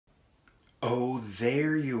Oh,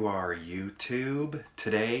 there you are, YouTube.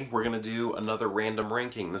 Today we're going to do another random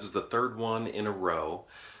ranking. This is the third one in a row.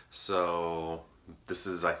 So this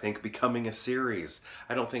is, I think, becoming a series.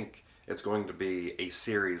 I don't think it's going to be a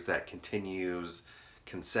series that continues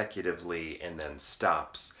consecutively and then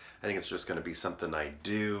stops. I think it's just going to be something I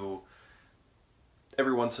do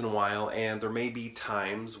every once in a while, and there may be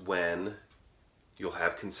times when you'll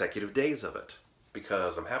have consecutive days of it,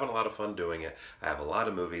 because I'm having a lot of fun doing it. I have a lot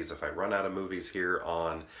of movies. If I run out of movies here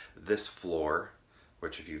on this floor,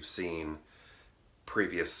 which if you've seen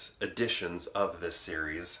previous editions of this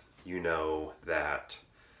series, you know that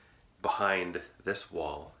behind this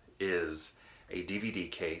wall is a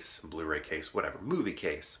DVD case, Blu-ray case, whatever, movie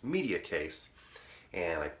case, media case,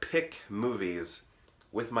 and I pick movies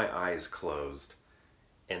with my eyes closed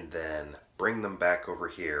and then bring them back over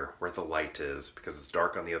here where the light is, because it's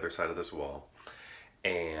dark on the other side of this wall,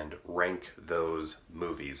 and rank those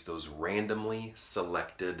movies, those randomly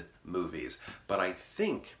selected movies. But I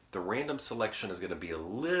think the random selection is going to be a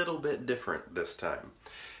little bit different this time.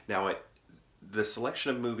 Now, the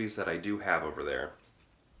selection of movies that I do have over there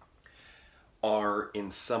are in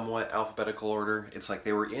somewhat alphabetical order. It's like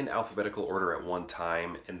they were in alphabetical order at one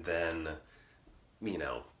time, and then, you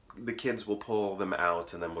know, the kids will pull them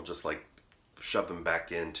out and then we'll just like shove them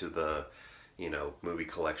back into the, you know, movie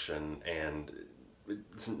collection, and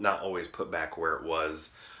it's not always put back where it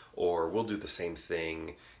was. Or we'll do the same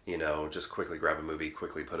thing, you know, just quickly grab a movie,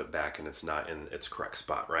 quickly put it back, and it's not in its correct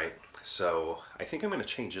spot, right? So I think I'm going to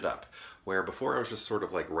change it up, where before I was just sort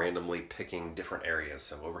of like randomly picking different areas.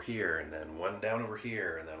 So over here, and then one down over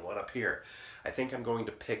here, and then one up here. I think I'm going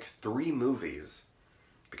to pick 3 movies,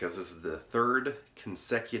 because this is the third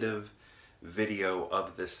consecutive video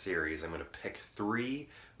of this series. I'm going to pick 3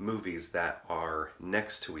 movies that are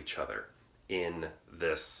next to each other in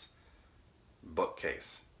this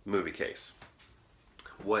bookcase, movie case.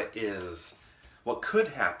 What could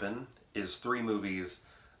happen is 3 movies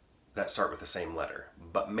that start with the same letter,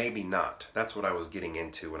 but maybe not. That's what I was getting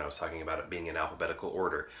into when I was talking about it being in alphabetical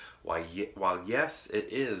order. While yes, it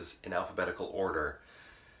is in alphabetical order,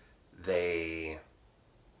 it's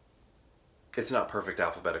not perfect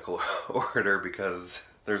alphabetical order because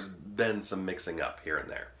there's been some mixing up here and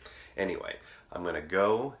there. Anyway, I'm going to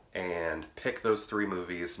go and pick those 3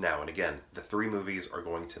 movies now. And again, the 3 movies are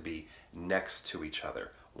going to be next to each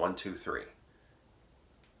other. 1, 2, 3.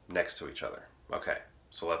 Next to each other. Okay,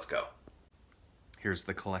 so let's go. Here's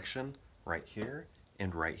the collection right here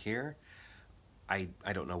and right here. I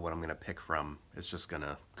don't know what I'm going to pick from. It's just going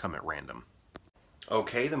to come at random.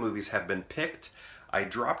 Okay, the movies have been picked. I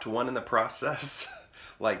dropped one in the process.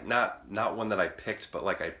 Like, not one that I picked, but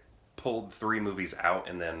like I pulled 3 movies out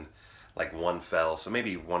and then like one fell. So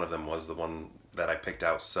maybe one of them was the one that I picked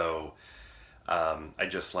out. So I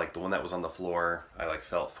just like the one that was on the floor, I like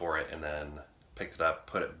felt for it and then picked it up,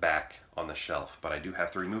 put it back on the shelf. But I do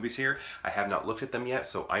have 3 movies here. I have not looked at them yet,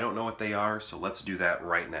 so I don't know what they are. So let's do that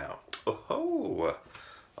right now. Oh,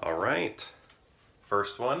 all right.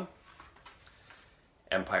 First one,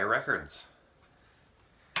 Empire Records.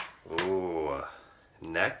 Ooh,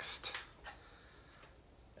 next,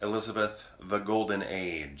 Elizabeth the Golden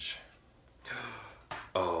Age.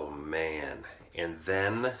 Oh man. And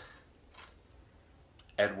then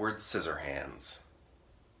Edward Scissorhands.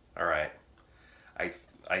 Alright.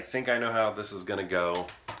 I think I know how this is gonna go,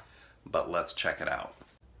 but let's check it out.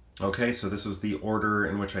 Okay, so this was the order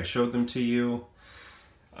in which I showed them to you.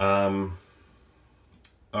 Alright,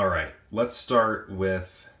 let's start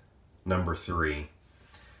with number 3.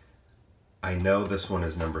 I know this one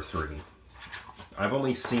is number 3. I've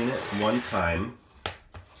only seen it one time.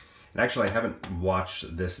 And actually, I haven't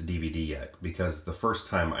watched this DVD yet, because the first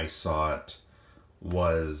time I saw it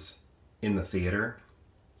was in the theater.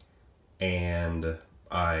 And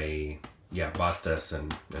I, bought this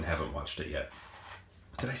and haven't watched it yet.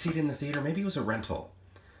 Did I see it in the theater? Maybe it was a rental.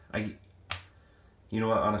 You know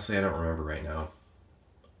what? Honestly, I don't remember right now.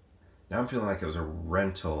 Now I'm feeling like it was a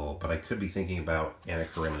rental, but I could be thinking about Anna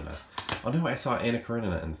Karenina. Oh no, I saw Anna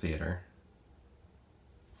Karenina in the theater.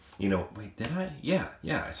 You know, wait, did I? Yeah,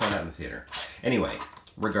 I saw that in the theater. Anyway,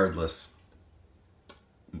 regardless,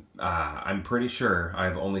 I'm pretty sure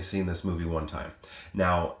I've only seen this movie one time.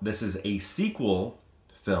 Now, this is a sequel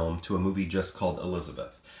film to a movie just called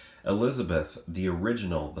Elizabeth. Elizabeth, the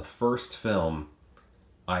original, the first film,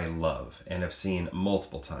 I love and have seen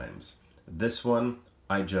multiple times. This one,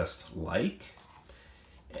 I just like.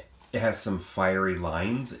 It has some fiery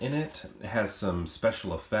lines in it. It has some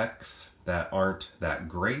special effects that aren't that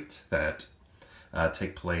great, that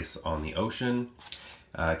take place on the ocean.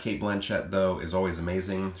 Cate Blanchett, though, is always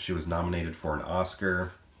amazing. She was nominated for an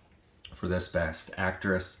Oscar for this Best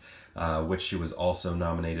Actress, which she was also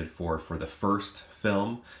nominated for the first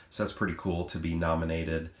film. So that's pretty cool to be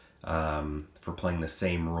nominated for playing the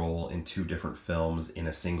same role in 2 different films in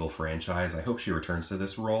a single franchise. I hope she returns to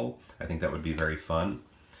this role. I think that would be very fun.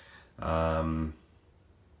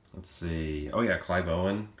 Let's see. Oh yeah, Clive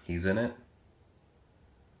Owen, he's in it.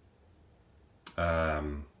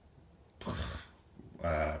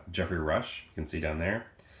 Jeffrey Rush, you can see down there.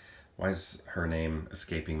 Why is her name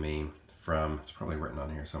escaping me from, it's probably written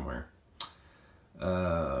on here somewhere.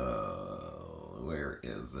 Where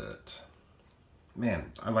is it?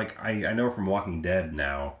 Man, I know her from Walking Dead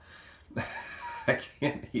now. I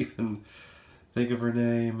can't even think of her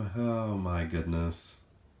name. Oh my goodness.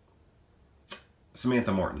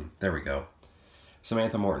 Samantha Morton. There we go.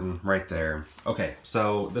 Samantha Morton right there. Okay,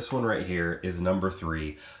 so this one right here is number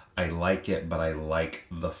 3. I like it, but I like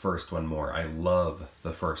the first one more. I love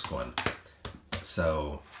the first one.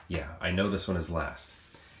 So, yeah, I know this one is last.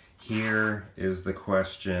 Here is the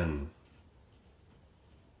question.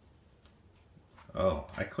 Oh,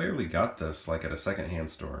 I clearly got this like at a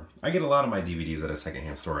secondhand store. I get a lot of my DVDs at a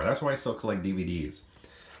secondhand store. That's why I still collect DVDs.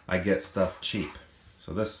 I get stuff cheap.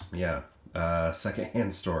 So this, yeah,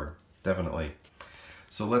 secondhand store, definitely.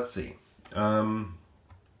 So let's see.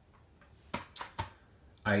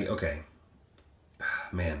 Okay.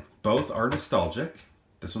 Man, both are nostalgic.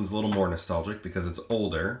 This one's a little more nostalgic because it's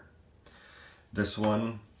older. This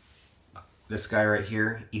one, this guy right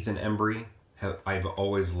here, Ethan Embry, I've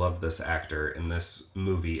always loved this actor, and this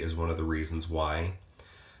movie is one of the reasons why.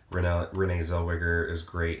 Renee Zellweger is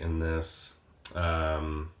great in this.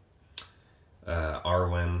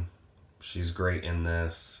 Arwen, she's great in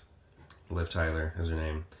this. Liv Tyler is her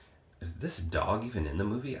name. Is this dog even in the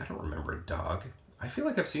movie? I don't remember a dog. I feel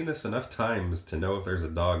like I've seen this enough times to know if there's a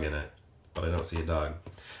dog in it, but I don't see a dog.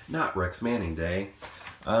 Not Rex Manning Day.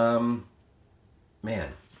 Man,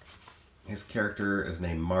 his character is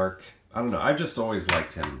named Mark. I don't know. I've just always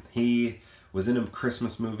liked him. He was in a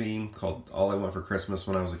Christmas movie called All I Want for Christmas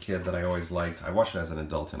when I was a kid that I always liked. I watched it as an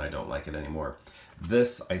adult and I don't like it anymore.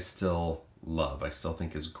 This I still love. I still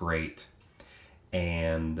think is great.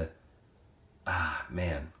 And,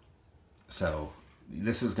 man. So,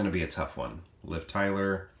 this is going to be a tough one. Liv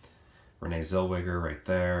Tyler, Renee Zellweger right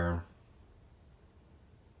there.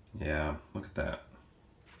 Yeah, look at that.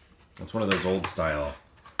 It's one of those old style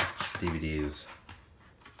DVDs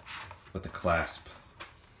with the clasp.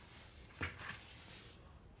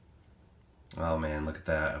 Oh man, look at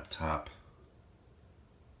that up top.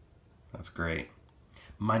 That's great.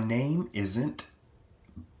 My name isn't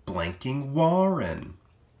blanking Warren.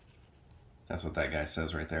 That's what that guy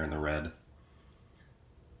says right there in the red.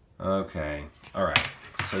 Okay, alright.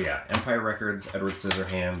 So yeah, Empire Records, Edward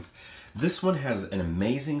Scissorhands. This one has an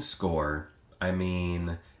amazing score. I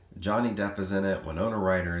mean, Johnny Depp is in it, Winona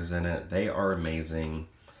Ryder is in it. They are amazing.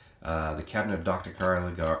 The Cabinet of Dr.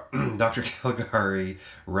 Caligari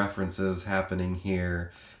references happening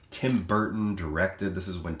here. Tim Burton directed. This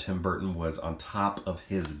is when Tim Burton was on top of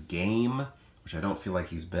his game, which I don't feel like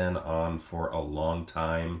he's been on for a long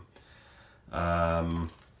time.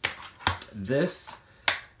 This,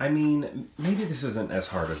 I mean, maybe this isn't as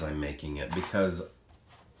hard as I'm making it, because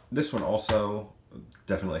this one also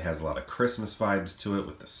definitely has a lot of Christmas vibes to it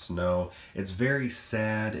with the snow. It's very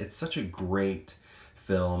sad. It's such a great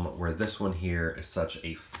film, where this one here is such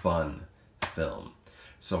a fun film.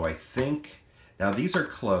 So I think, now these are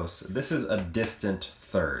close. This is a distant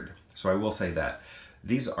third. So I will say that.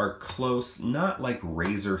 These are close, not like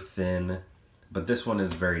razor thin, but this one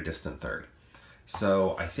is very distant third.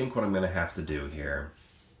 So I think what I'm going to have to do here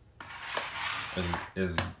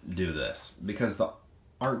is do this, because the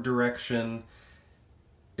art direction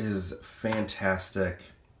is fantastic.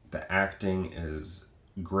 The acting is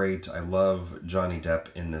great. I love Johnny Depp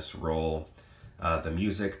in this role. The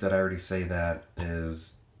music, that I already say that,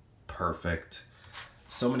 is perfect.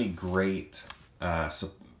 So many great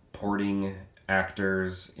supporting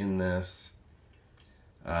actors in this.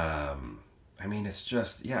 I mean, it's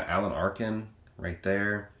just, yeah, Alan Arkin right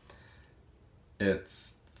there.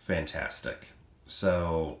 It's fantastic.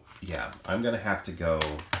 So, yeah, I'm going to have to go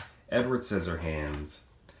Edward Scissorhands,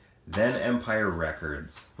 then Empire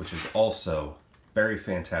Records, which is also very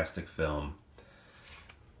fantastic film.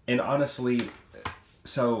 And honestly,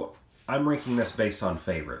 so I'm ranking this based on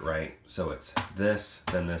favorite, right? So it's this,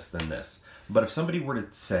 then this, then this. But if somebody were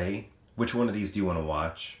to say, which one of these do you want to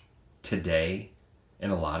watch today, in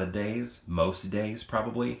a lot of days, most days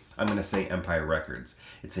probably, I'm going to say Empire Records.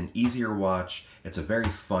 It's an easier watch. It's a very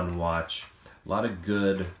fun watch. A lot of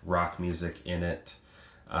good rock music in it.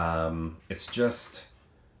 It's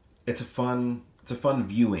a fun it's a fun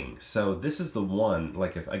viewing. So this is the one,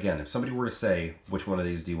 like if somebody were to say, which one of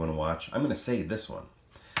these do you want to watch? I'm going to say this one.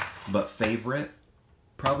 But favorite,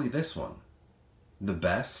 probably this one. The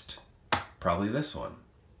best, probably this one.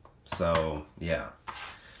 So yeah,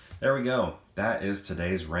 there we go. That is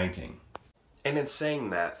today's ranking. And in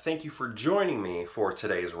saying that, thank you for joining me for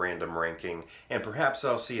today's random ranking, and perhaps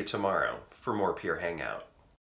I'll see you tomorrow for more Pure Hangout.